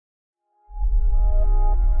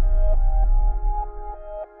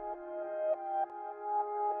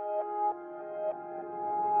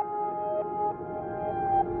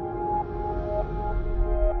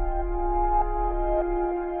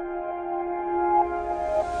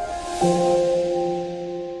Well,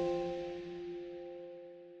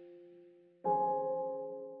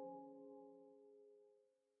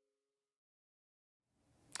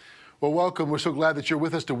 welcome. We're so glad that you're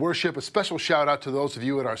with us to worship. A special shout out to those of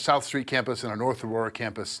you at our South Street campus and our North Aurora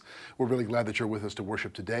campus. We're really glad that you're with us to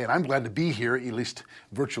worship today. And I'm glad to be here, at least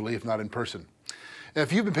virtually, if not in person.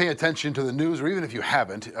 If you've been paying attention to the news, or even if you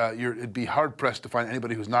haven't, it'd be hard-pressed to find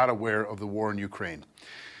anybody who's not aware of the war in Ukraine.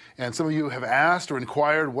 And some of you have asked or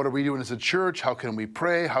inquired, what are we doing as a church? How can we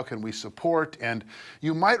pray? How can we support? And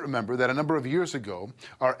you might remember that a number of years ago,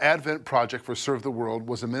 our Advent project for Serve the World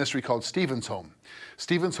was a ministry called Stephen's Home.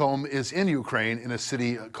 Stephen's Home is in Ukraine in a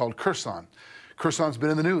city called Kherson. Kherson's been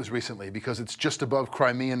in the news recently because it's just above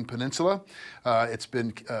Crimean Peninsula. It's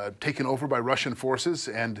been taken over by Russian forces,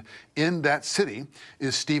 and in that city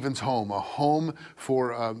is Stephen's Home, a home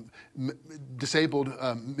for disabled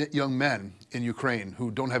young men in Ukraine who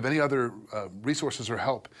don't have any other resources or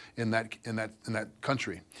help in that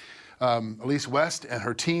country. Elise West and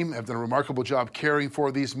her team have done a remarkable job caring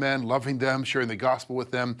for these men, loving them, sharing the gospel with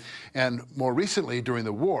them. And more recently, during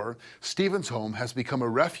the war, Stephen's Home has become a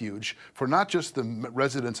refuge for not just the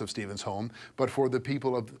residents of Stephen's Home, but for the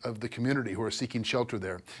people of the community who are seeking shelter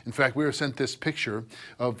there. In fact, we were sent this picture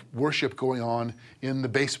of worship going on in the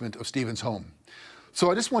basement of Stephen's Home. So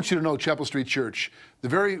I just want you to know, Chapelstreet Church, the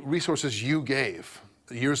very resources you gave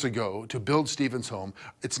years ago to build Stephen's Home,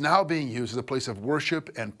 it's now being used as a place of worship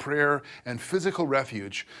and prayer and physical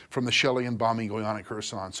refuge from the shelling and bombing going on in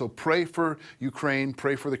Kherson. So pray for Ukraine,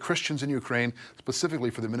 pray for the Christians in Ukraine, specifically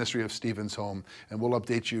for the ministry of Stephen's Home, and we'll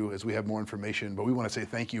update you as we have more information. But we want to say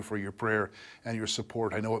thank you for your prayer and your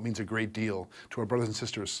support. I know it means a great deal to our brothers and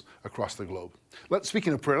sisters across the globe.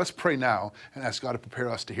 Speaking of prayer, let's pray now and ask God to prepare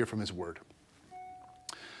us to hear from His Word.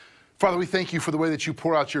 Father, we thank you for the way that you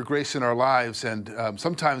pour out your grace in our lives, and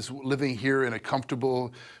sometimes living here in a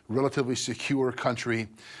comfortable, relatively secure country,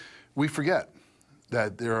 we forget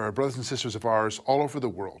that there are brothers and sisters of ours all over the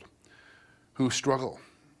world who struggle,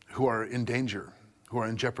 who are in danger, who are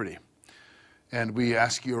in jeopardy. And we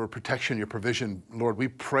ask your protection, your provision. Lord, we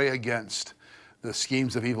pray against the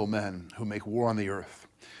schemes of evil men who make war on the earth.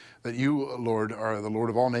 That you, Lord, are the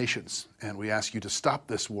Lord of all nations, and we ask you to stop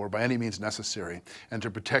this war by any means necessary and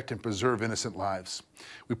to protect and preserve innocent lives.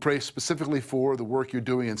 We pray specifically for the work you're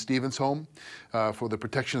doing in Stephen's Home, for the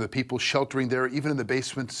protection of the people sheltering there, even in the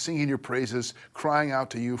basement, singing your praises, crying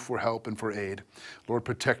out to you for help and for aid. Lord,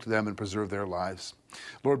 protect them and preserve their lives.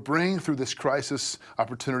 Lord, bring through this crisis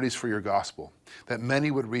opportunities for your gospel, that many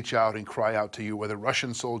would reach out and cry out to you, whether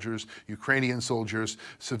Russian soldiers, Ukrainian soldiers,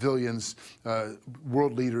 civilians,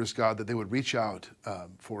 world leaders, God, that they would reach out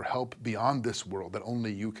for help beyond this world that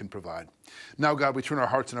only you can provide. Now, God, we turn our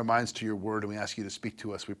hearts and our minds to your word, and we ask you to speak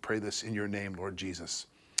to us. We pray this in your name, Lord Jesus.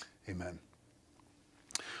 Amen.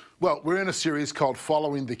 Well, we're in a series called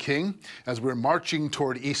Following the King, as we're marching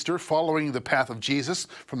toward Easter, following the path of Jesus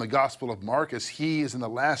from the Gospel of Mark as he is in the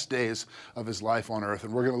last days of his life on earth.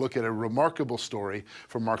 And we're going to look at a remarkable story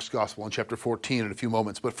from Mark's Gospel in chapter 14 in a few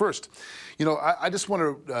moments. But first, I just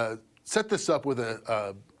want to set this up with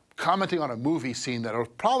commenting on a movie scene that will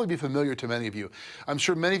probably be familiar to many of you. I'm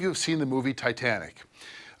sure many of you have seen the movie Titanic.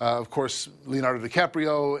 Of course, Leonardo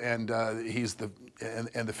DiCaprio, and he's the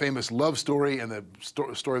famous love story and the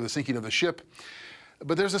story of the sinking of the ship.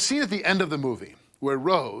 But there's a scene at the end of the movie where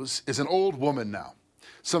Rose is an old woman now,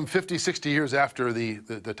 some 50, 60 years after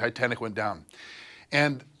the Titanic went down.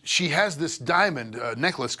 And she has this diamond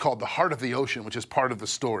necklace called the Heart of the Ocean, which is part of the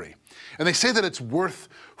story. And they say that it's worth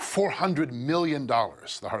 $400 million,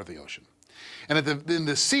 the Heart of the Ocean. And in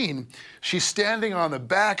the scene, she's standing on the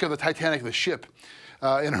back of the Titanic, the ship,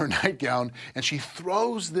 in her nightgown, and she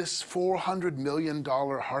throws this $400 million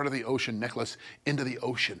Heart of the Ocean necklace into the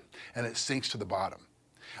ocean, and it sinks to the bottom.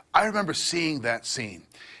 I remember seeing that scene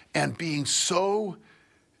and being so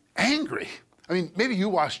angry. I mean, maybe you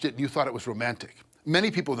watched it and you thought it was romantic. Many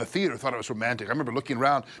people in the theater thought it was romantic. I remember looking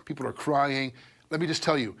around, people are crying. Let me just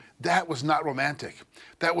tell you, that was not romantic.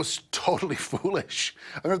 That was totally foolish.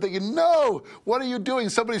 I remember thinking, no, what are you doing?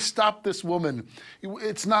 Somebody stop this woman.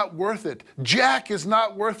 It's not worth it. Jack is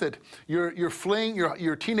not worth it. Your fling,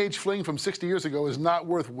 your teenage fling from 60 years ago is not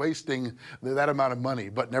worth wasting that amount of money.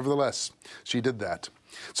 But nevertheless, she did that.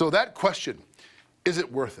 So that question, is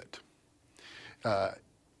it worth it?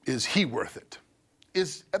 Is he worth it?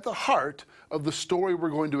 Is at the heart of the story we're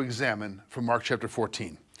going to examine from Mark chapter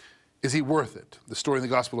 14. Is he worth it? The story in the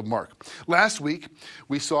Gospel of Mark. Last week,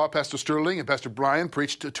 we saw Pastor Sterling and Pastor Brian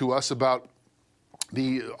preach to us about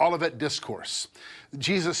the Olivet Discourse,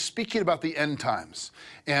 Jesus speaking about the end times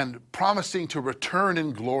and promising to return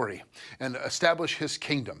in glory and establish his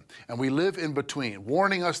kingdom. And we live in between,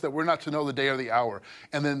 warning us that we're not to know the day or the hour.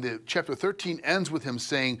 And then the chapter 13 ends with him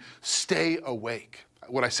saying, stay awake.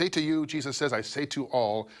 What I say to you, Jesus says, I say to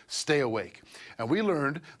all, stay awake. And we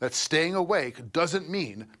learned that staying awake doesn't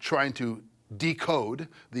mean trying to decode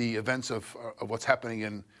the events of what's happening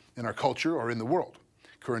in our culture or in the world.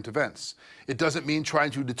 Current events. It doesn't mean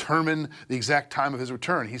trying to determine the exact time of his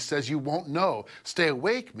return. He says you won't know. Stay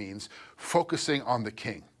awake means focusing on the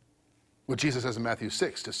King. What Jesus says in Matthew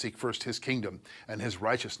 6, to seek first his kingdom and his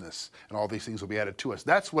righteousness, and all these things will be added to us.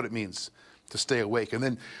 That's what it means to stay awake. And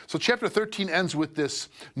then, so chapter 13 ends with this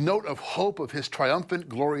note of hope of his triumphant,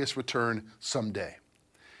 glorious return someday.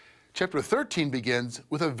 Chapter 13 begins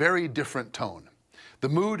with a very different tone. The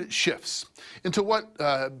mood shifts into what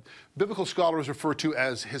biblical scholars refer to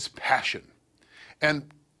as his passion. And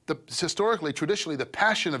historically, traditionally, the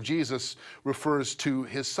passion of Jesus refers to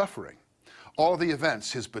his suffering. All the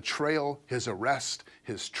events, his betrayal, his arrest,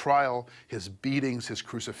 his trial, his beatings, his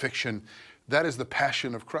crucifixion, that is the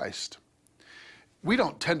passion of Christ. We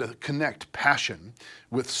don't tend to connect passion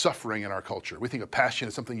with suffering in our culture. We think of passion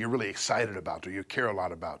as something you're really excited about or you care a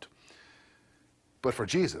lot about. But for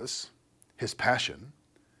Jesus, his passion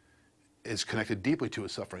is connected deeply to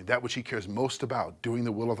his suffering, that which he cares most about, doing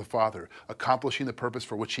the will of the Father, accomplishing the purpose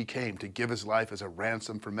for which he came, to give his life as a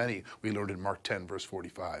ransom for many, we learned in Mark 10, verse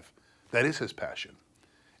 45. That is his passion,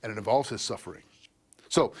 and it involves his suffering.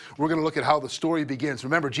 So we're going to look at how the story begins.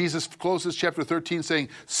 Remember, Jesus closes chapter 13 saying,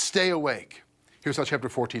 stay awake. Here's how chapter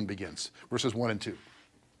 14 begins, verses 1 and 2.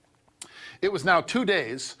 It was now 2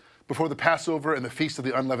 days before the Passover and the Feast of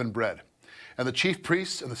the Unleavened Bread. And the chief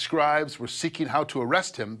priests and the scribes were seeking how to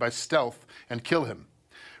arrest him by stealth and kill him.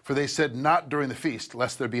 For they said, not during the feast,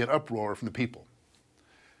 lest there be an uproar from the people.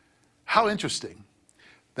 How interesting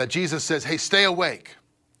that Jesus says, hey, stay awake.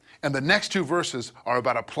 And the next two verses are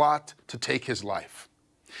about a plot to take his life.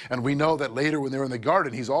 And we know that later when they're in the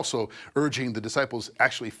garden, he's also urging the disciples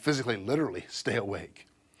actually physically, literally, stay awake.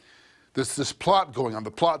 There's this plot going on,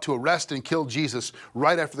 the plot to arrest and kill Jesus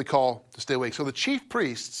right after the call to stay awake. So the chief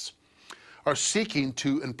priests are seeking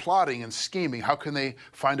to and plotting and scheming. How can they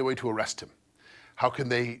find a way to arrest him? How can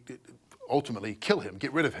they ultimately kill him,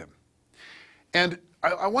 get rid of him? And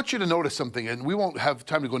I want you to notice something, and we won't have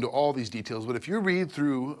time to go into all these details, but if you read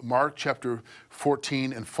through Mark chapter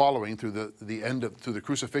 14 and following through the end of, through the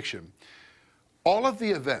crucifixion, all of the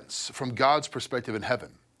events from God's perspective in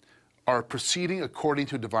heaven are proceeding according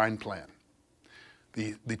to divine plan.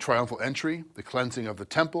 The triumphal entry, the cleansing of the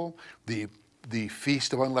temple, the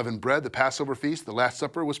Feast of Unleavened Bread, the Passover feast, the Last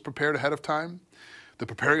Supper was prepared ahead of time. The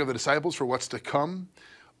preparing of the disciples for what's to come.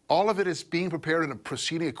 All of it is being prepared and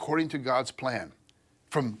proceeding according to God's plan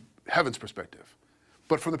from heaven's perspective.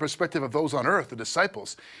 But from the perspective of those on earth, the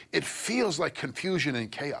disciples, it feels like confusion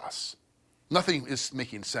and chaos. Nothing is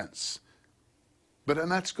making sense.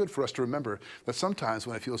 And that's good for us to remember that sometimes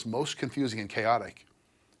when it feels most confusing and chaotic,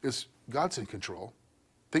 is God's in control.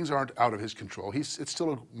 Things aren't out of his control. It's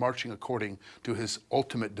still marching according to his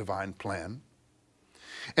ultimate divine plan.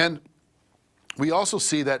 And we also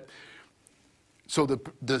see that, so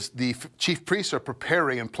the chief priests are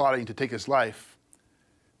preparing and plotting to take his life,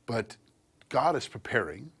 but God is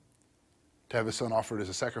preparing to have his son offered as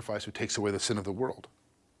a sacrifice who takes away the sin of the world.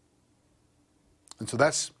 And so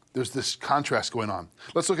there's this contrast going on.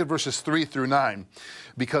 Let's look at verses 3 through 9,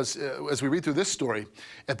 because as we read through this story,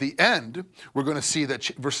 at the end, we're going to see that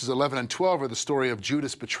verses 11 and 12 are the story of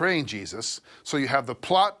Judas betraying Jesus. So you have the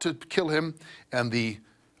plot to kill him and the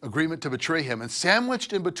agreement to betray him, and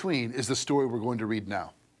sandwiched in between is the story we're going to read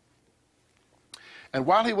now. And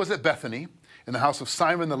while he was at Bethany, in the house of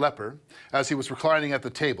Simon the leper, as he was reclining at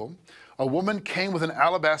the table, a woman came with an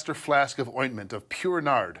alabaster flask of ointment of pure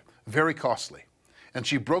nard, very costly. And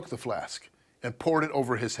she broke the flask and poured it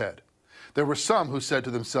over his head. There were some who said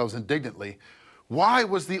to themselves indignantly, why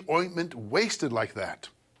was the ointment wasted like that?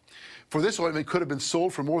 For this ointment could have been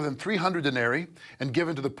sold for more than 300 denarii and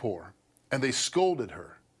given to the poor. And they scolded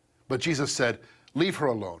her. But Jesus said, leave her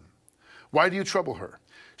alone. Why do you trouble her?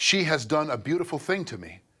 She has done a beautiful thing to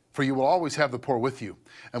me, for you will always have the poor with you.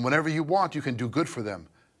 And whenever you want, you can do good for them,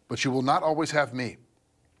 but you will not always have me.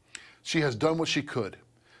 She has done what she could.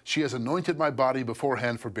 She has anointed my body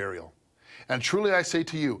beforehand for burial. And truly I say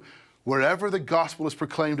to you, wherever the gospel is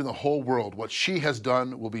proclaimed in the whole world, what she has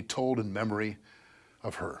done will be told in memory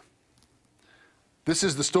of her. This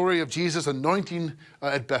is the story of Jesus' anointing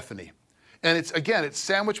at Bethany. And it's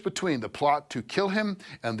sandwiched between the plot to kill him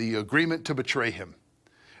and the agreement to betray him.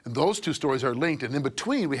 And those two stories are linked. And in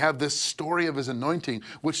between, we have this story of his anointing,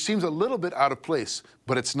 which seems a little bit out of place,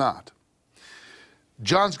 but it's not.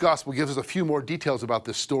 John's gospel gives us a few more details about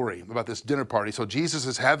this story, about this dinner party. So Jesus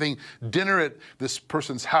is having dinner at this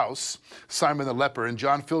person's house, Simon the leper, and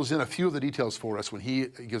John fills in a few of the details for us when he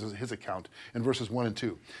gives us his account in verses 1 and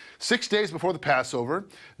 2. 6 days before the Passover,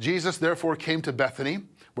 Jesus therefore came to Bethany,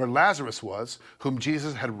 where Lazarus was, whom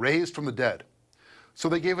Jesus had raised from the dead. So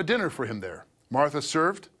they gave a dinner for him there. Martha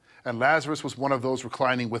served, and Lazarus was one of those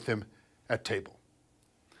reclining with him at table.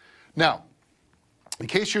 Now, in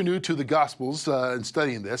case you're new to the Gospels and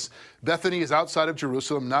studying this, Bethany is outside of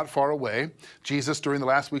Jerusalem, not far away. Jesus, during the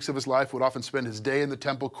last weeks of his life, would often spend his day in the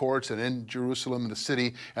temple courts and in Jerusalem, in the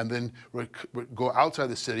city, and then would go outside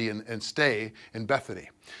the city and stay in Bethany.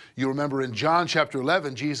 You remember in John chapter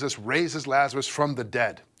 11, Jesus raises Lazarus from the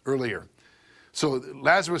dead earlier. So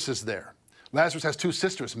Lazarus is there. Lazarus has two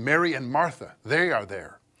sisters, Mary and Martha. They are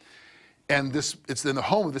there. And it's in the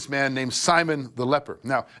home of this man named Simon the leper.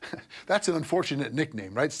 Now, that's an unfortunate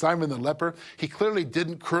nickname, right? Simon the leper. He clearly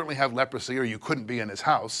didn't currently have leprosy, or you couldn't be in his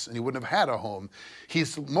house, and he wouldn't have had a home.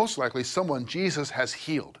 He's most likely someone Jesus has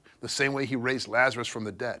healed, the same way he raised Lazarus from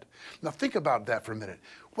the dead. Now, think about that for a minute.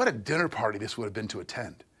 What a dinner party this would have been to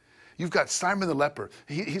attend. You've got Simon the leper.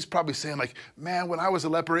 He's probably saying like, man, when I was a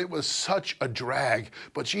leper, it was such a drag,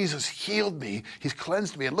 but Jesus healed me. He's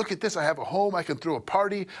cleansed me. And look at this. I have a home. I can throw a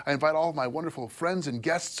party. I invite all of my wonderful friends and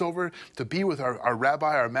guests over to be with our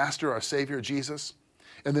rabbi, our master, our savior, Jesus.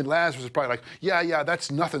 And then Lazarus is probably like, yeah, that's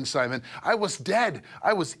nothing, Simon. I was dead.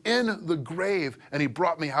 I was in the grave, and he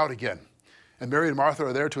brought me out again. And Mary and Martha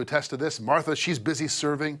are there to attest to this. Martha, she's busy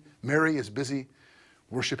serving. Mary is busy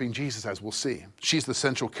worshiping Jesus, as we'll see. She's the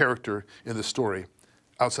central character in the story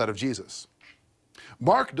outside of Jesus.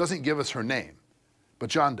 Mark doesn't give us her name, but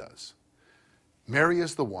John does. Mary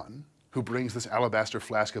is the one who brings this alabaster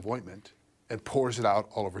flask of ointment and pours it out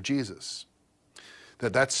all over Jesus.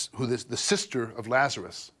 That's who the sister of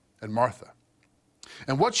Lazarus and Martha.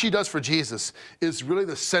 And what she does for Jesus is really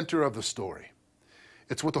the center of the story.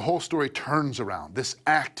 It's what the whole story turns around, this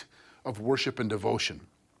act of worship and devotion.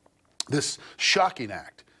 This shocking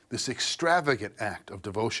act, this extravagant act of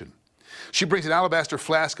devotion. She brings an alabaster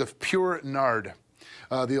flask of pure nard.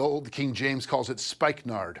 The old King James calls it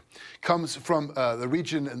spikenard. Comes from the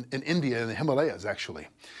region in India, in the Himalayas, actually.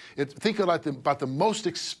 Think about the most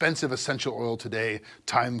expensive essential oil today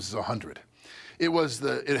times 100.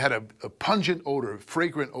 It had a pungent odor,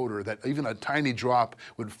 fragrant odor, that even a tiny drop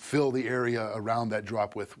would fill the area around that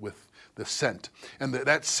drop with the scent. And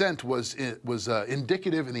that scent was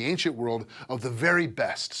indicative in the ancient world of the very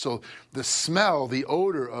best. So the smell, the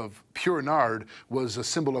odor of pure nard was a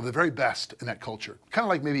symbol of the very best in that culture. Kind of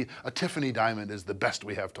like maybe a Tiffany diamond is the best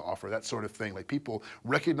we have to offer, that sort of thing. Like people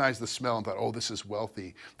recognized the smell and thought, oh, this is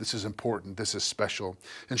wealthy, this is important, this is special.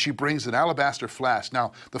 And she brings an alabaster flask.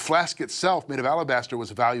 Now, the flask itself, made of alabaster,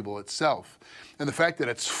 was valuable itself. And the fact that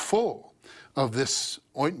it's full of this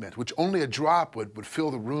ointment, which only a drop would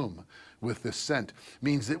fill the room with this scent,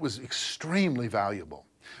 means it was extremely valuable.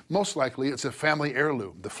 Most likely it's a family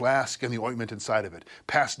heirloom, the flask and the ointment inside of it,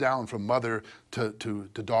 passed down from mother to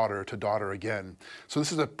daughter again. So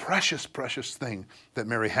this is a precious, precious thing that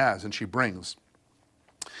Mary has and she brings.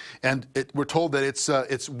 And we're told that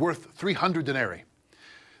it's worth 300 denarii.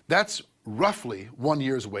 That's roughly 1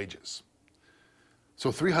 year's wages.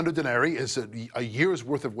 So 300 denarii is a year's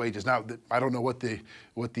worth of wages. Now, I don't know what the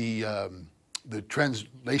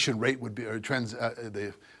translation rate would be, or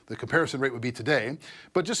the comparison rate would be today,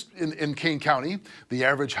 but just in Kane County, the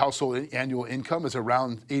average household annual income is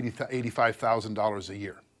around $85,000 a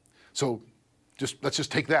year. So let's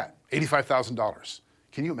just take that, $85,000.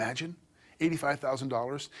 Can you imagine?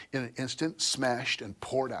 $85,000 in an instant, smashed and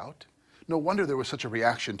poured out? No wonder there was such a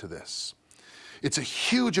reaction to this. It's a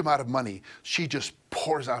huge amount of money she just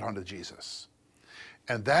pours out onto Jesus.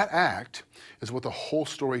 And that act is what the whole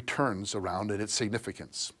story turns around in its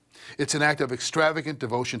significance. It's an act of extravagant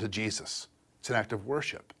devotion to Jesus. It's an act of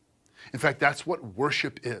worship. In fact, that's what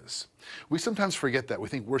worship is. We sometimes forget that. We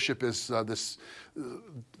think worship is this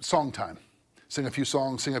song time. Sing a few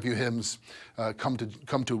songs, sing a few hymns, come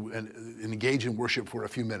to and engage in worship for a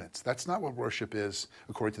few minutes. That's not what worship is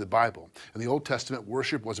according to the Bible. In the Old Testament,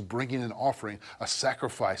 worship was bringing an offering, a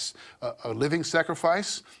sacrifice, a living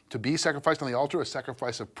sacrifice to be sacrificed on the altar, a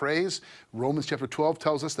sacrifice of praise. Romans chapter 12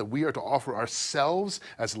 tells us that we are to offer ourselves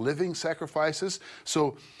as living sacrifices.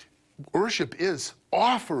 So worship is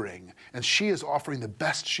offering, and she is offering the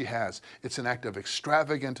best she has. It's an act of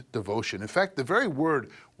extravagant devotion. In fact, the very word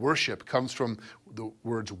worship comes from the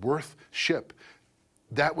words worth-ship,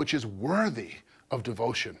 that which is worthy of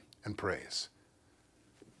devotion and praise.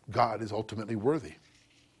 God is ultimately worthy.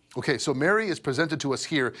 Okay, so Mary is presented to us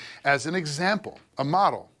here as an example, a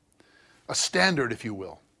model, a standard, if you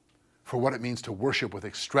will, for what it means to worship with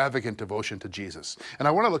extravagant devotion to Jesus. And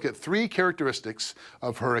I want to look at three characteristics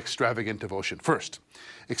of her extravagant devotion. First,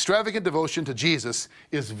 extravagant devotion to Jesus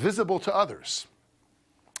is visible to others.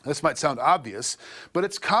 This might sound obvious, but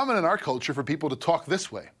it's common in our culture for people to talk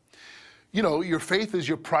this way. You know, your faith is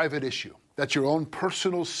your private issue. That's your own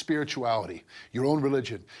personal spirituality, your own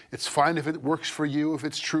religion. It's fine if it works for you, if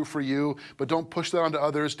it's true for you, but don't push that onto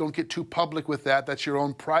others. Don't get too public with that. That's your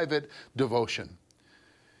own private devotion.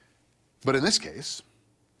 But in this case,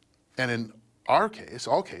 and in our case,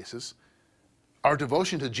 all cases, our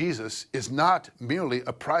devotion to Jesus is not merely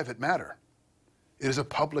a private matter. It is a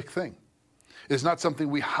public thing. It is not something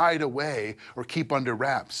we hide away or keep under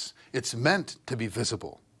wraps. It's meant to be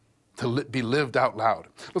visible, to be lived out loud.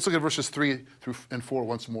 Let's look at verses 3 through 4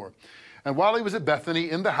 once more. And while he was at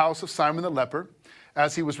Bethany in the house of Simon the leper,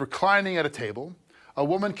 as he was reclining at a table, a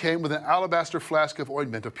woman came with an alabaster flask of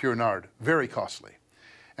ointment of pure nard, very costly.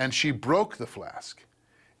 And she broke the flask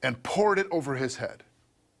and poured it over his head.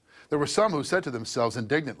 There were some who said to themselves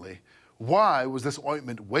indignantly, "Why was this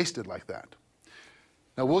ointment wasted like that?"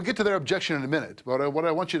 Now, we'll get to their objection in a minute, but what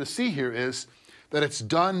I want you to see here is that it's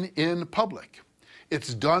done in public.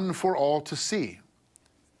 It's done for all to see.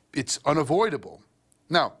 It's unavoidable.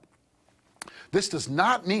 Now, this does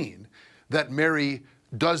not mean that Mary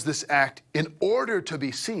does this act in order to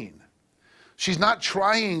be seen. She's not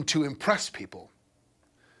trying to impress people.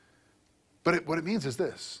 But what it means is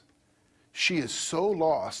this: she is so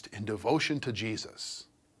lost in devotion to Jesus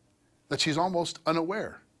that she's almost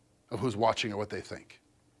unaware of who's watching or what they think.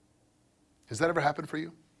 Has that ever happened for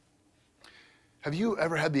you? Have you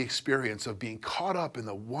ever had the experience of being caught up in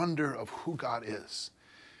the wonder of who God is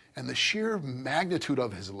and the sheer magnitude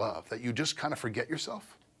of his love that you just kind of forget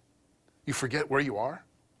yourself? You forget where you are,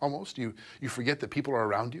 almost. You forget that people are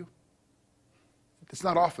around you. It's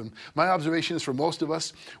not often. My observation is for most of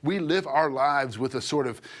us, we live our lives with a sort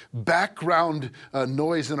of background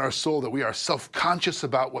noise in our soul that we are self-conscious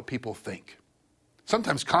about what people think.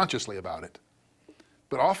 Sometimes consciously about it.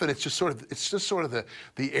 But often it's just sort of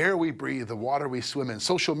the air we breathe, the water we swim in.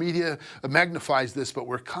 Social media magnifies this, but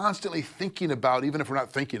we're constantly thinking about, even if we're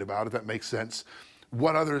not thinking about, if that makes sense,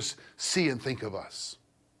 what others see and think of us,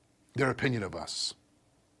 their opinion of us.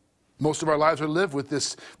 Most of our lives are lived with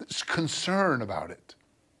this concern about it.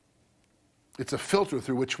 It's a filter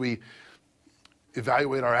through which we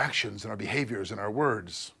evaluate our actions and our behaviors and our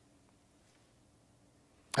words.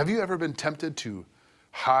 Have you ever been tempted to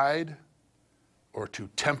hide or to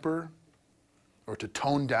temper or to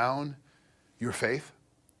tone down your faith,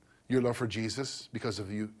 your love for Jesus, because of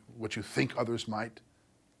what you think others might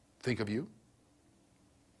think of you?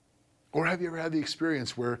 Or have you ever had the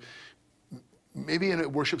experience where maybe in a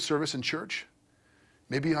worship service in church,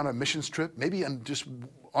 maybe on a missions trip, maybe in just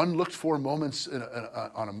unlooked for moments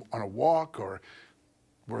on a walk, or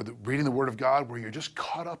reading the Word of God, where you're just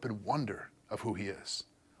caught up in wonder of who he is,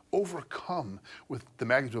 overcome with the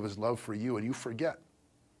magnitude of his love for you, and you forget,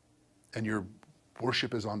 and your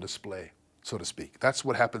worship is on display, so to speak. That's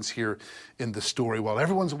what happens here in the story while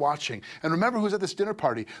everyone's watching. And remember who's at this dinner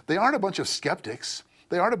party. They aren't a bunch of skeptics.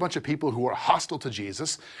 They aren't a bunch of people who are hostile to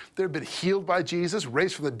Jesus. They've been healed by Jesus,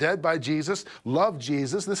 raised from the dead by Jesus, love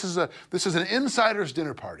Jesus. This is an insider's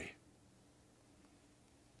dinner party.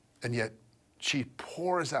 And yet she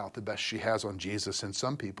pours out the best she has on Jesus, and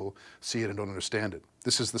some people see it and don't understand it.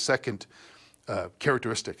 This is the second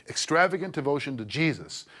characteristic. Extravagant devotion to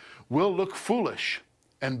Jesus will look foolish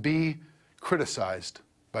and be criticized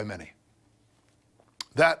by many.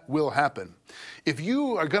 That will happen. If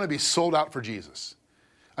you are going to be sold out for Jesus,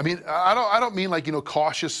 I mean, I don't mean like,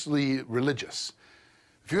 cautiously religious.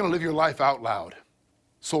 If you're going to live your life out loud,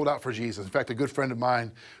 sold out for Jesus. In fact, a good friend of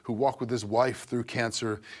mine who walked with his wife through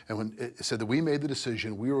cancer, and when it said that we made the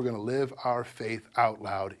decision we were going to live our faith out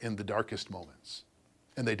loud in the darkest moments.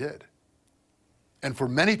 And they did. And for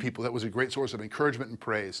many people, that was a great source of encouragement and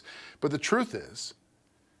praise. But the truth is,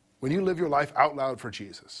 when you live your life out loud for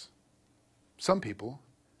Jesus, some people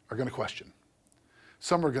are going to question.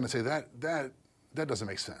 Some are going to say, that doesn't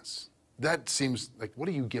make sense. That seems like, what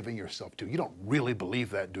are you giving yourself to? You don't really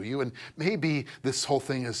believe that, do you? And maybe this whole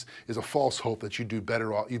thing is a false hope that you'd be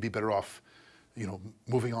better off,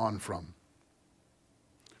 moving on from.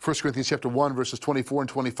 1 Corinthians chapter 1, verses 24 and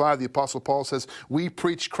 25, the Apostle Paul says, "We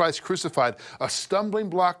preach Christ crucified, a stumbling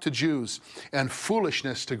block to Jews and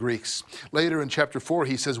foolishness to Greeks." Later in chapter 4,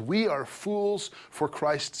 he says, "We are fools for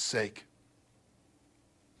Christ's sake."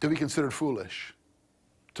 To be considered foolish,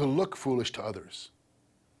 to look foolish to others.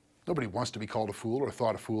 Nobody wants to be called a fool or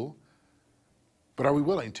thought a fool. But are we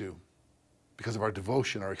willing to? Because of our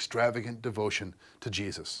devotion, our extravagant devotion to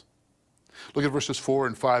Jesus. Look at verses 4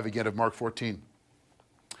 and 5 again of Mark 14.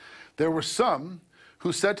 There were some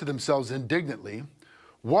who said to themselves indignantly,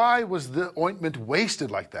 why was the ointment wasted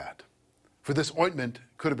like that? For this ointment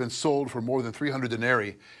could have been sold for more than 300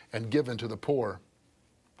 denarii and given to the poor.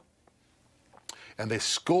 And they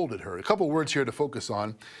scolded her. A couple words here to focus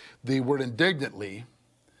on. The word indignantly.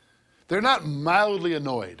 They're not mildly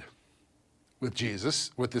annoyed with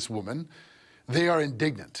Jesus, with this woman. They are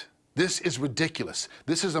indignant. This is ridiculous.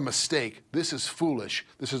 This is a mistake. This is foolish.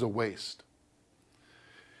 This is a waste.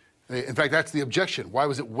 In fact, that's the objection. Why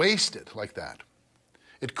was it wasted like that?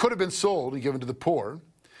 It could have been sold and given to the poor,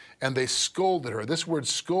 and they scolded her. This word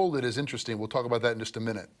scolded is interesting. We'll talk about that in just a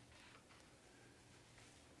minute.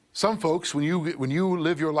 Some folks, when you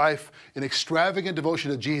live your life in extravagant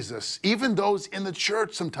devotion to Jesus, even those in the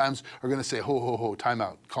church sometimes are going to say, ho, ho, ho, time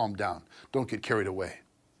out, calm down. Don't get carried away.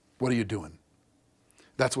 What are you doing?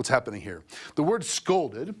 That's what's happening here. The word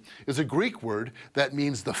scolded is a Greek word that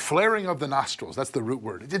means the flaring of the nostrils. That's the root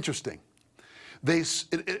word. It's interesting.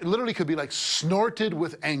 It literally could be like snorted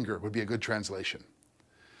with anger would be a good translation.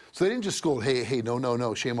 So they didn't just scold, hey,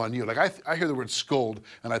 no, shame on you. Like I hear the word scold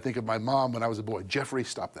and I think of my mom when I was a boy. Jeffrey,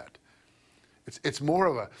 stop that. It's more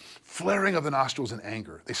of a flaring of the nostrils in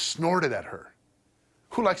anger. They snorted at her.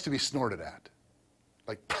 Who likes to be snorted at?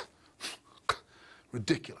 Like,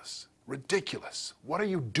 ridiculous. Ridiculous. What are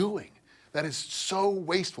you doing? That is so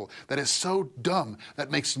wasteful. That is so dumb.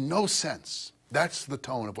 That makes no sense. That's the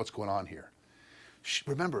tone of what's going on here.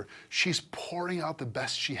 Remember, she's pouring out the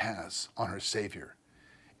best she has on her Savior.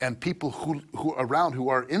 And people who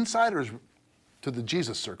are insiders to the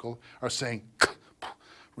Jesus circle are saying,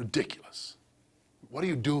 ridiculous. What are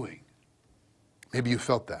you doing? Maybe you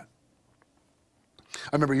felt that. I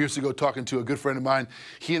remember years ago talking to a good friend of mine.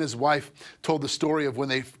 He and his wife told the story of when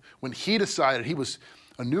he decided, he was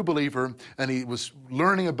a new believer and he was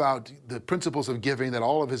learning about the principles of giving, that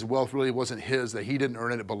all of his wealth really wasn't his, that he didn't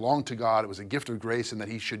earn it, it belonged to God, it was a gift of grace, and that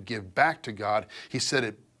he should give back to God. He said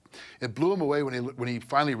it blew him away when he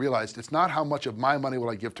finally realized it's not how much of my money will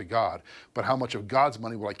I give to God, but how much of God's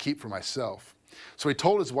money will I keep for myself. So he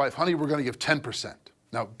told his wife, honey, we're going to give 10%.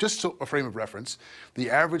 Now, just so a frame of reference, the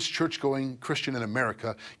average church-going Christian in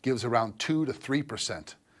America gives around 2 to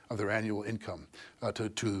 3% of their annual income to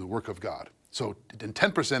the work of God. So, and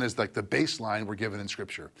 10% is like the baseline we're given in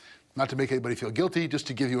Scripture. Not to make anybody feel guilty, just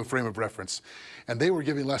to give you a frame of reference. And they were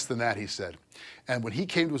giving less than that, he said. And when he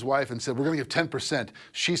came to his wife and said, we're going to give 10%,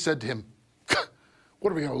 she said to him,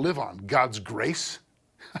 what are we going to live on? God's grace?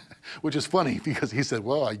 Which is funny because he said,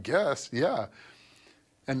 well, I guess, yeah.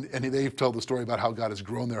 And they've told the story about how God has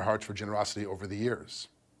grown their hearts for generosity over the years.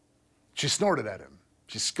 She snorted at him.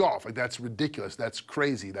 She scoffed, like that's ridiculous, that's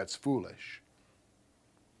crazy, that's foolish.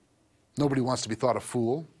 Nobody wants to be thought a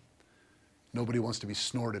fool. Nobody wants to be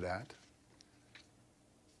snorted at.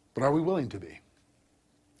 But are we willing to be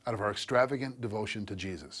out of our extravagant devotion to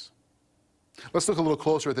Jesus? Let's look a little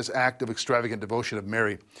closer at this act of extravagant devotion of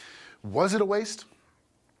Mary. Was it a waste?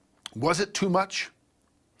 Was it too much?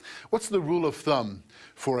 What's the rule of thumb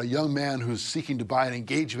for a young man who's seeking to buy an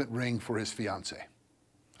engagement ring for his fiancée?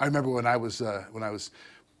 I remember when I was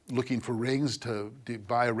looking for rings to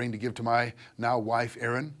buy a ring to give to my now wife,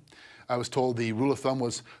 Erin, I was told the rule of thumb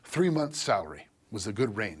was 3 months' salary was a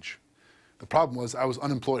good range. The problem was I was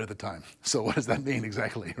unemployed at the time. So what does that mean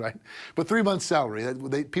exactly, right? But 3 months' salary,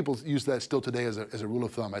 people use that still today as a rule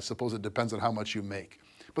of thumb. I suppose it depends on how much you make.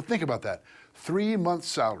 But think about that. 3 months'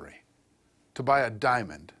 salary to buy a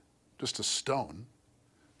diamond, just a stone,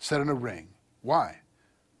 set in a ring. Why?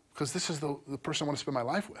 Because this is the person I want to spend my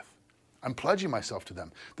life with. I'm pledging myself to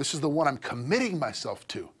them. This is the one I'm committing myself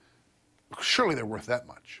to. Surely they're worth that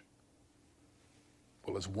much.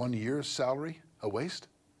 Well, is 1 year's salary a waste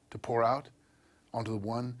to pour out onto the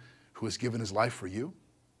one who has given his life for you,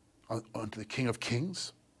 onto the King of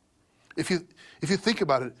Kings? If you think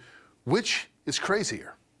about it, which is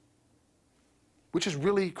crazier? Which is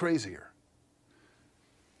really crazier?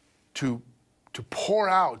 To pour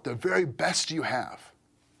out the very best you have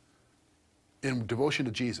in devotion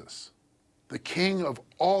to Jesus, the King of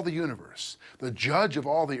all the universe, the Judge of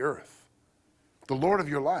all the earth, the Lord of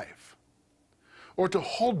your life, or to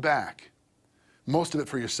hold back most of it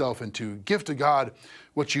for yourself and to give to God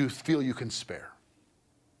what you feel you can spare.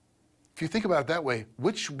 If you think about it that way,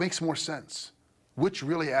 which makes more sense? Which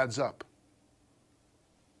really adds up?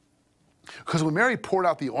 Because when Mary poured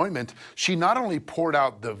out the ointment, she not only poured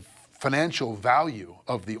out the financial value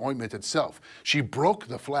of the ointment itself, she broke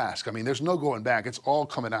the flask. I mean, there's no going back. It's all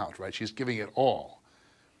coming out, right? She's giving it all.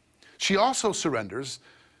 She also surrenders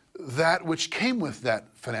that which came with that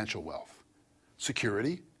financial wealth: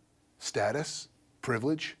 security, status,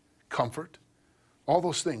 privilege, comfort, all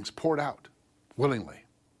those things poured out willingly.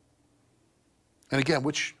 And again,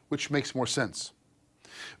 which makes more sense?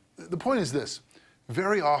 The point is this: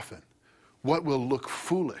 very often, what will look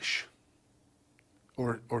foolish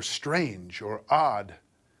or strange or odd,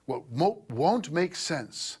 what won't make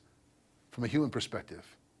sense from a human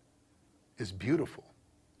perspective, is beautiful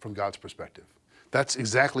from God's perspective. That's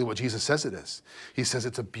exactly what Jesus says it is. He says,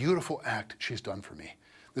 it's a beautiful act she's done for me.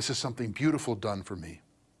 This is something beautiful done for me.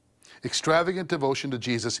 Extravagant devotion to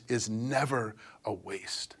Jesus is never a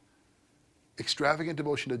waste. Extravagant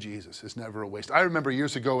devotion to Jesus is never a waste. I remember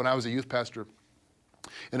years ago when I was a youth pastor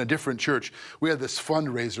in a different church, we had this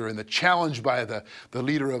fundraiser, and the challenge by the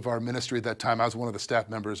leader of our ministry at that time, I was one of the staff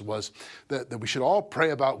members, was that we should all pray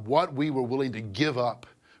about what we were willing to give up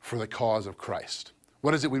for the cause of Christ.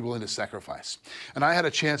 What is it we're willing to sacrifice? And I had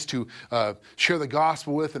a chance to share the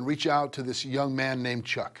gospel with and reach out to this young man named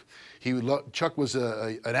Chuck. Chuck was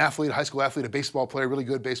an athlete, a high school athlete, a baseball player, really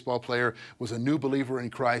good baseball player, was a new believer in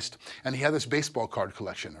Christ, and he had this baseball card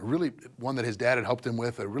collection, one that his dad had helped him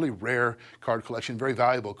with, a really rare card collection, very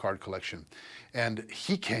valuable card collection. And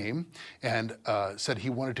he came and said he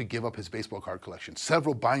wanted to give up his baseball card collection.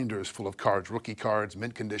 Several binders full of cards, rookie cards,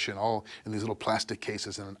 mint condition, all in these little plastic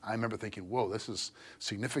cases. And I remember thinking, whoa, this is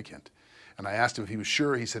significant. And I asked him if he was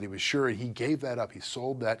sure. He said he was sure, and he gave that up. He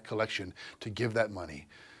sold that collection to give that money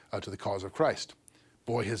to the cause of Christ.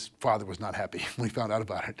 Boy, his father was not happy when he found out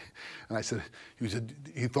about it. And I said,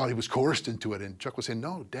 he thought he was coerced into it. And Chuck was saying,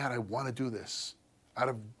 no, Dad, I want to do this out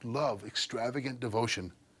of love, extravagant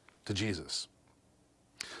devotion to Jesus.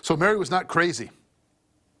 So Mary was not crazy.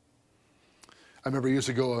 I remember years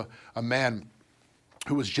ago a man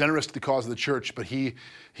who was generous to the cause of the church, but he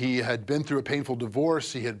had been through a painful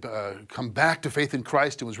divorce. He had come back to faith in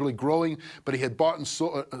Christ and was really growing, but he had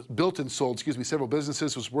built and sold several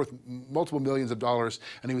businesses, was worth multiple millions of dollars,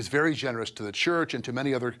 and he was very generous to the church and to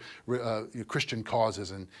many other Christian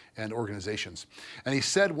causes and organizations. And he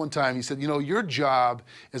said one time, he said, your job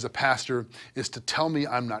as a pastor is to tell me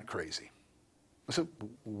I'm not crazy. I said,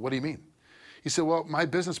 what do you mean? He said, well, my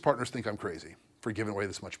business partners think I'm crazy for giving away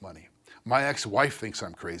this much money. My ex-wife thinks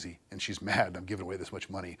I'm crazy, and she's mad I'm giving away this much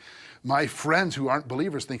money. My friends who aren't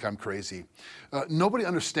believers think I'm crazy. Nobody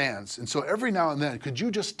understands. And so every now and then, could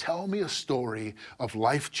you just tell me a story of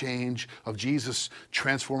life change, of Jesus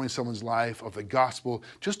transforming someone's life, of the gospel,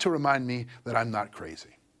 just to remind me that I'm not crazy?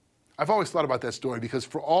 I've always thought about that story because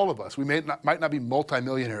for all of us, we might not be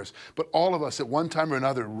multimillionaires, but all of us at one time or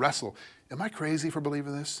another wrestle. Am I crazy for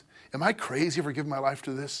believing this? Am I crazy for giving my life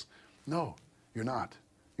to this? No, you're not.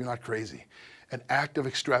 You're not crazy. An act of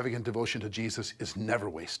extravagant devotion to Jesus is never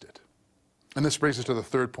wasted. And this brings us to the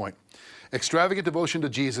third point. Extravagant devotion to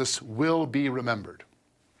Jesus will be remembered.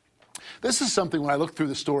 This is something, when I looked through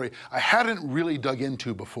the story, I hadn't really dug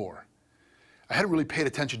into before. I hadn't really paid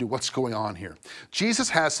attention to what's going on here. Jesus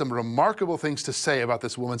has some remarkable things to say about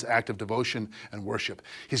this woman's act of devotion and worship.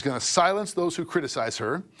 He's going to silence those who criticize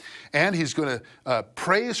her, and he's going to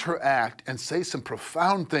praise her act and say some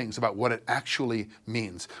profound things about what it actually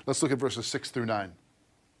means. Let's look at verses 6 through 9.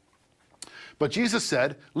 But Jesus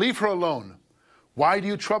said, leave her alone. Why do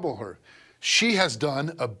you trouble her? She has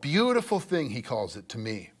done a beautiful thing, he calls it, to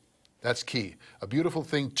me. That's key. A beautiful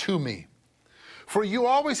thing to me. For you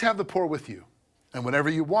always have the poor with you, and whenever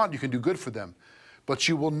you want, you can do good for them. But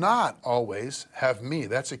you will not always have me.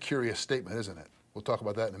 That's a curious statement, isn't it? We'll talk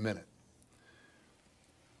about that in a minute.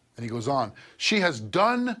 And he goes on. She has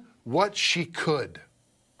done what she could.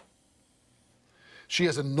 She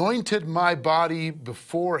has anointed my body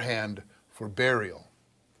beforehand for burial.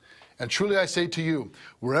 And truly I say to you,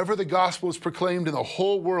 wherever the gospel is proclaimed in the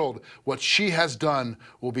whole world, what she has done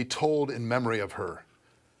will be told in memory of her.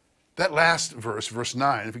 That last verse, verse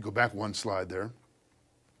 9, if you go back one slide there,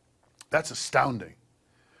 that's astounding.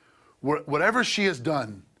 Whatever she has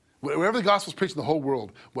done, wherever the gospel is preached in the whole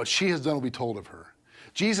world, what she has done will be told of her.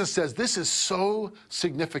 Jesus says, this is so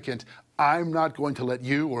significant, I'm not going to let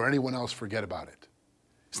you or anyone else forget about it.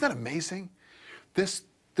 Isn't that amazing? This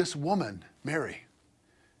woman, Mary,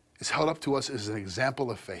 is held up to us as an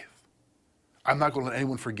example of faith. I'm not going to let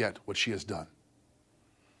anyone forget what she has done.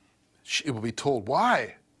 It will be told.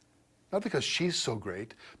 Why? Not because she's so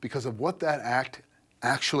great, because of what that act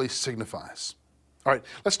actually signifies. All right,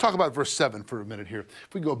 let's talk about verse 7 for a minute here.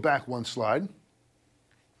 If we go back one slide.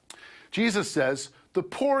 Jesus says, the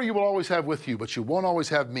poor you will always have with you, but you won't always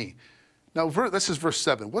have me. Now, this is verse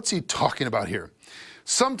 7. What's he talking about here?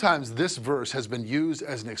 Sometimes this verse has been used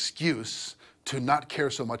as an excuse to not care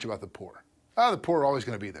so much about the poor. The poor are always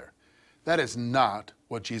going to be there. That is not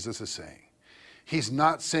what Jesus is saying. He's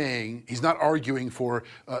not arguing for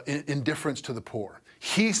indifference to the poor.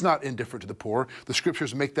 He's not indifferent to the poor. The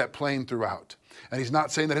scriptures make that plain throughout. And he's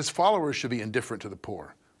not saying that his followers should be indifferent to the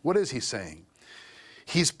poor. What is he saying?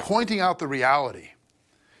 He's pointing out the reality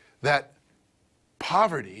that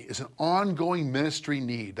poverty is an ongoing ministry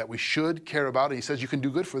need that we should care about. And he says you can do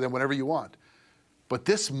good for them whenever you want. But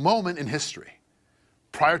this moment in history,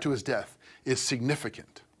 prior to his death, is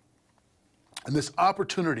significant. And this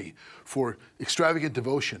opportunity for extravagant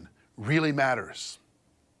devotion really matters.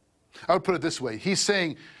 I would put it this way. He's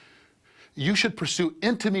saying you should pursue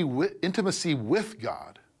intimacy with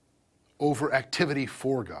God over activity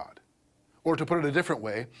for God. Or to put it a different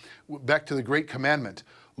way, back to the great commandment,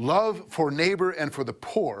 love for neighbor and for the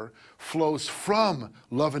poor flows from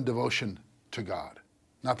love and devotion to God,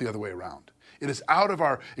 not the other way around. It is out of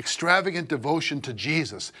our extravagant devotion to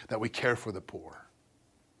Jesus that we care for the poor.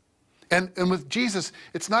 And with Jesus,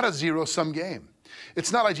 it's not a zero-sum game.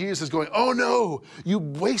 It's not like Jesus is going, oh no, you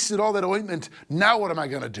wasted all that ointment. Now what am I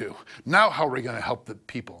going to do? Now how are we going to help the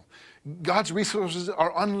people? God's resources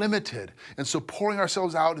are unlimited. And so pouring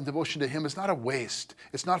ourselves out in devotion to him is not a waste.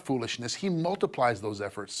 It's not foolishness. He multiplies those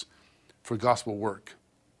efforts for gospel work.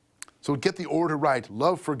 So get the order right.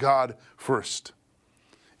 Love for God first.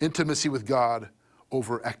 Intimacy with God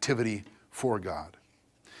over activity for God.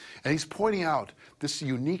 And he's pointing out this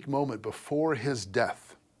unique moment before his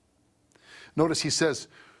death. Notice he says,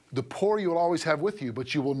 the poor you will always have with you,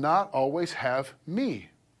 but you will not always have me.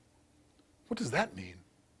 What does that mean?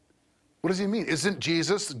 What does he mean? Isn't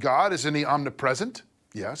Jesus God? Isn't he omnipresent?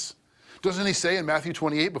 Yes. Doesn't he say in Matthew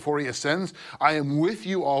 28, before he ascends, I am with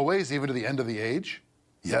you always, even to the end of the age?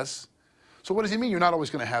 Yes. So what does he mean? You're not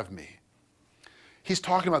always going to have me. He's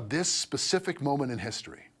talking about this specific moment in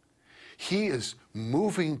history. He is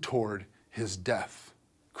moving toward his death,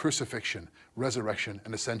 crucifixion, resurrection,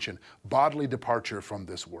 and ascension, bodily departure from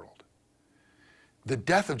this world. The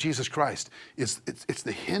death of Jesus Christ it's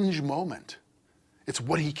the hinge moment. It's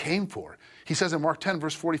what he came for. He says in Mark 10,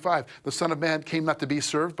 verse 45, the Son of Man came not to be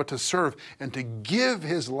served, but to serve and to give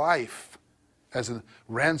his life as a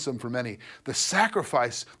ransom for many. The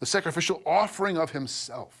sacrifice, the sacrificial offering of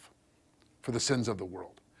himself for the sins of the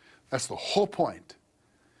world. That's the whole point.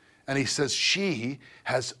 And he says, she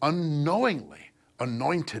has unknowingly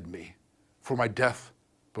anointed me for my death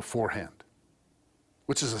beforehand,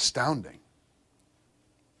 which is astounding.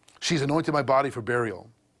 She's anointed my body for burial.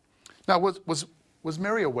 Now, was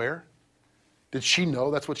Mary aware? Did she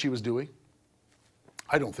know that's what she was doing?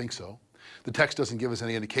 I don't think so. The text doesn't give us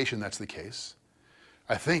any indication that's the case.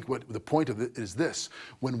 I think what the point of it is this.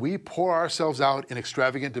 When we pour ourselves out in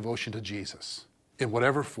extravagant devotion to Jesus, in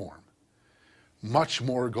whatever form, much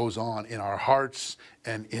more goes on in our hearts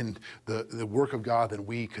and in the work of God than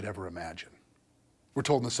we could ever imagine. We're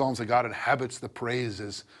told in the Psalms that God inhabits the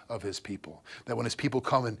praises of his people. That when his people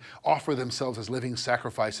come and offer themselves as living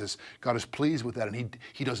sacrifices, God is pleased with that, and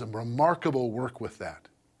he does a remarkable work with that.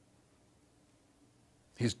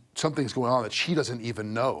 Something's going on that she doesn't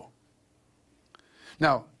even know.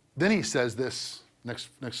 Now, then he says this, next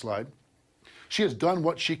slide. She has done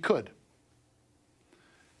what she could.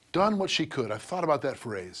 Done what she could. I've thought about that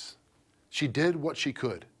phrase. She did what she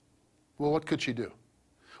could. Well, what could she do?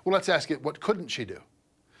 Well, let's ask it, what couldn't she do?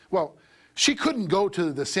 Well, she couldn't go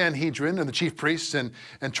to the Sanhedrin and the chief priests and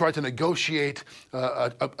try to negotiate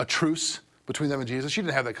a truce between them and Jesus. She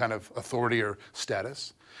didn't have that kind of authority or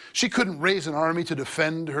status. She couldn't raise an army to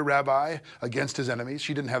defend her rabbi against his enemies.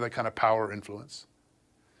 She didn't have that kind of power or influence.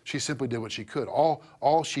 She simply did what she could.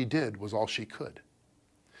 All she did was all she could.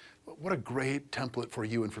 What a great template for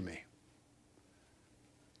you and for me.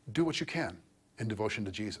 Do what you can in devotion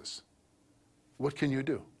to Jesus. What can you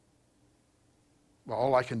do? Well,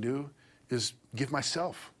 all I can do is give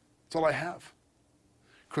myself. That's all I have.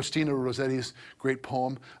 Christina Rossetti's great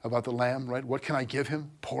poem about the Lamb, right? What can I give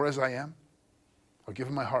him, poor as I am? I'll give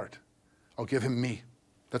him my heart. I'll give him me.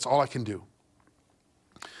 That's all I can do.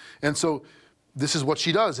 And so this is what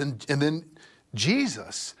she does. And then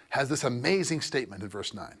Jesus has this amazing statement in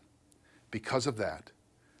verse 9. Because of that,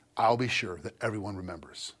 I'll be sure that everyone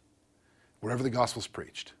remembers wherever the gospel's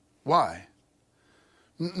preached. Why?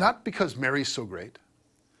 Not because Mary's so great,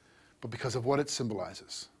 but because of what it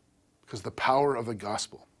symbolizes. Because of the power of the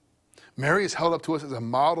gospel. Mary is held up to us as a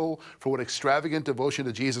model for what extravagant devotion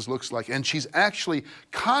to Jesus looks like, and she's actually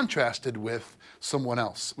contrasted with someone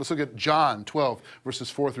else. Let's look at John 12, verses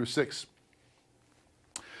 4 through 6.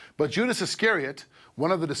 But Judas Iscariot,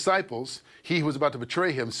 one of the disciples, he who was about to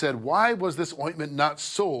betray him, said, why was this ointment not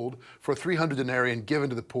sold for 300 denarii and given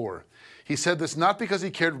to the poor? He said this not because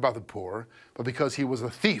he cared about the poor, but because he was a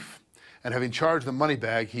thief And having charged the money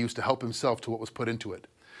bag, he used to help himself to what was put into it.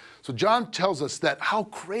 So John tells us that how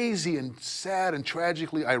crazy and sad and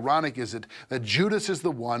tragically ironic is it that Judas is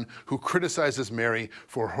the one who criticizes Mary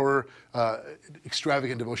for her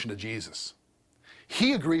extravagant devotion to Jesus.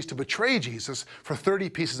 He agrees to betray Jesus for 30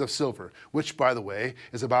 pieces of silver, which, by the way,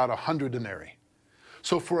 is about 100 denarii.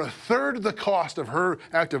 So for a third of the cost of her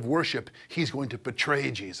act of worship, he's going to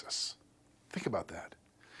betray Jesus. Think about that.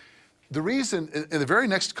 The reason, in the very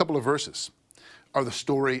next couple of verses, are the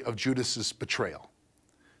story of Judas's betrayal.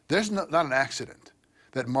 There's not an accident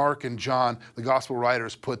that Mark and John, the gospel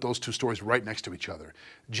writers, put those two stories right next to each other.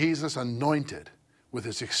 Jesus anointed with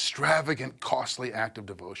his extravagant, costly act of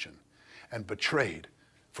devotion and betrayed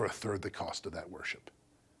for a third the cost of that worship.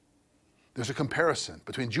 There's a comparison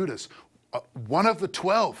between Judas, one of the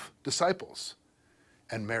 12 disciples,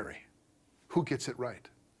 and Mary. Who gets it right?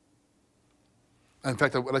 In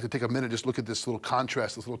fact, I would like to take a minute and just look at this little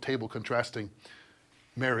contrast, this little table contrasting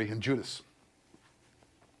Mary and Judas.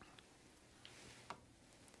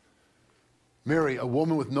 Mary, a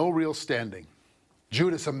woman with no real standing.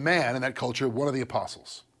 Judas, a man in that culture, one of the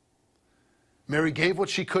apostles. Mary gave what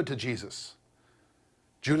she could to Jesus.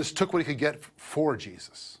 Judas took what he could get for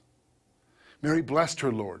Jesus. Mary blessed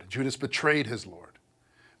her Lord. Judas betrayed his Lord.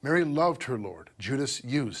 Mary loved her Lord. Judas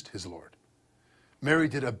used his Lord. Mary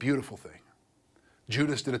did a beautiful thing.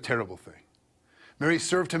 Judas did a terrible thing. Mary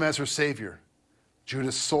served him as her Savior.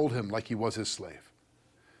 Judas sold him like he was his slave.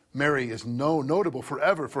 Mary is notable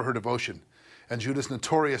forever for her devotion, and Judas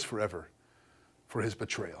notorious forever for his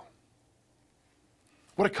betrayal.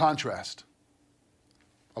 What a contrast.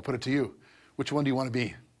 I'll put it to you. Which one do you want to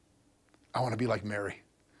be? I want to be like Mary.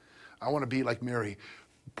 I want to be like Mary,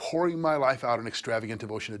 pouring my life out in extravagant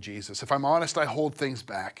devotion to Jesus. If I'm honest, I hold things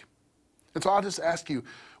back. And so I'll just ask you,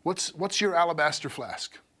 what's your alabaster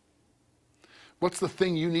flask? What's the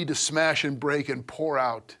thing you need to smash and break and pour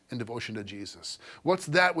out in devotion to Jesus? What's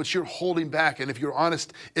that which you're holding back? And if you're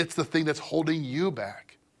honest, it's the thing that's holding you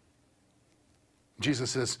back.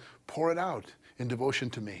 Jesus says, pour it out in devotion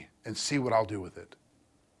to me and see what I'll do with it.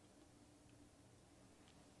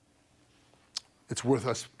 It's worth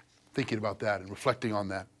us thinking about that and reflecting on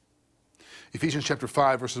that. Ephesians chapter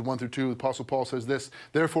 5, verses 1 through 2, the Apostle Paul says this,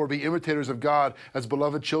 "Therefore be imitators of God as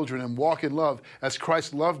beloved children and walk in love as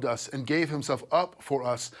Christ loved us and gave himself up for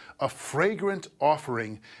us, a fragrant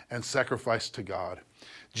offering and sacrifice to God."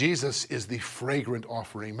 Jesus is the fragrant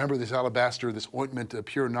offering. Remember this alabaster, this ointment of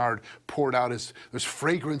pure nard poured out. There's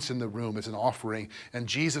fragrance in the room as an offering. And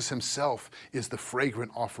Jesus himself is the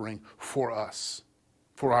fragrant offering for us,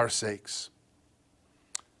 for our sakes.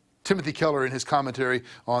 Timothy Keller, in his commentary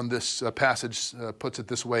on this passage, puts it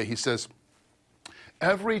this way. He says,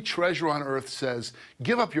 "Every treasure on earth says,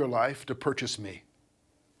 'Give up your life to purchase me.'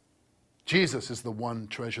 Jesus is the one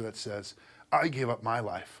treasure that says, 'I give up my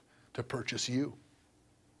life to purchase you.'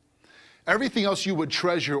 Everything else you would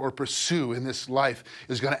treasure or pursue in this life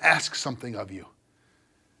is going to ask something of you,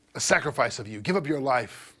 a sacrifice of you. Give up your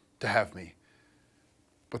life to have me.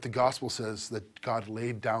 But the gospel says that God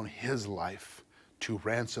laid down his life to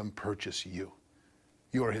ransom purchase you.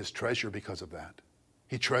 You are his treasure because of that.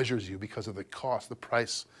 He treasures you because of the cost, the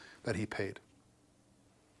price that he paid.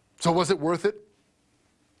 So was it worth it?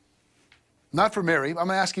 Not for Mary.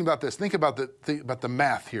 I'm asking about this. Think about the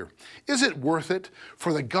math here. Is it worth it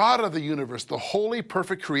for the God of the universe, the holy,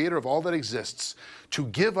 perfect creator of all that exists, to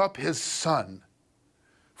give up his son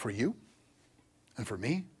for you and for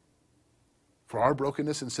me? For our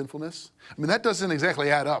brokenness and sinfulness? I mean, that doesn't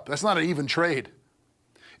exactly add up. That's not an even trade.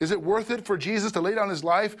 Is it worth it for Jesus to lay down his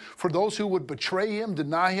life for those who would betray him,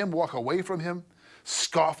 deny him, walk away from him,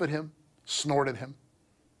 scoff at him, snort at him?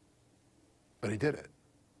 But he did it.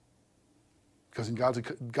 Because in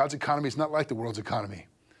God's economy is not like the world's economy.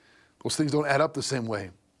 Those things don't add up the same way.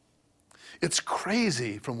 It's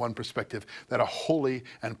crazy from one perspective that a holy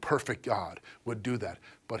and perfect God would do that,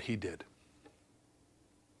 but he did.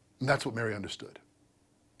 And that's what Mary understood.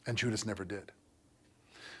 And Judas never did.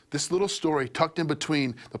 This little story, tucked in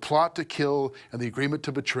between the plot to kill and the agreement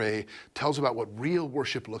to betray, tells about what real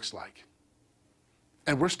worship looks like.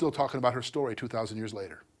 And we're still talking about her story 2,000 years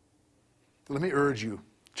later. So let me urge you,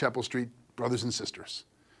 Chapelstreet brothers and sisters,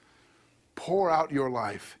 pour out your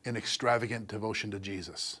life in extravagant devotion to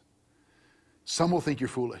Jesus. Some will think you're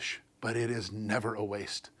foolish, but it is never a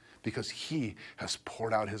waste because he has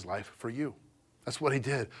poured out his life for you. That's what he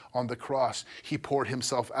did on the cross. He poured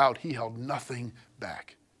himself out. He held nothing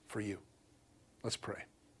back for you. Let's pray.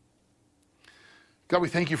 God, we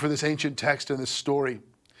thank you for this ancient text and this story.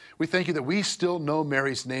 We thank you that we still know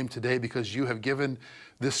Mary's name today because you have given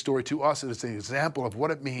this story to us as an example of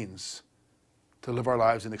what it means to live our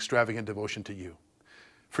lives in extravagant devotion to you.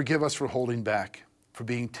 Forgive us for holding back, for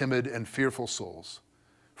being timid and fearful souls.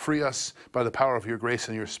 Free us by the power of your grace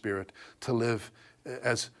and your Spirit to live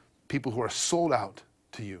as people who are sold out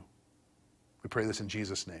to you. We pray this in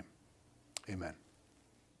Jesus' name. Amen.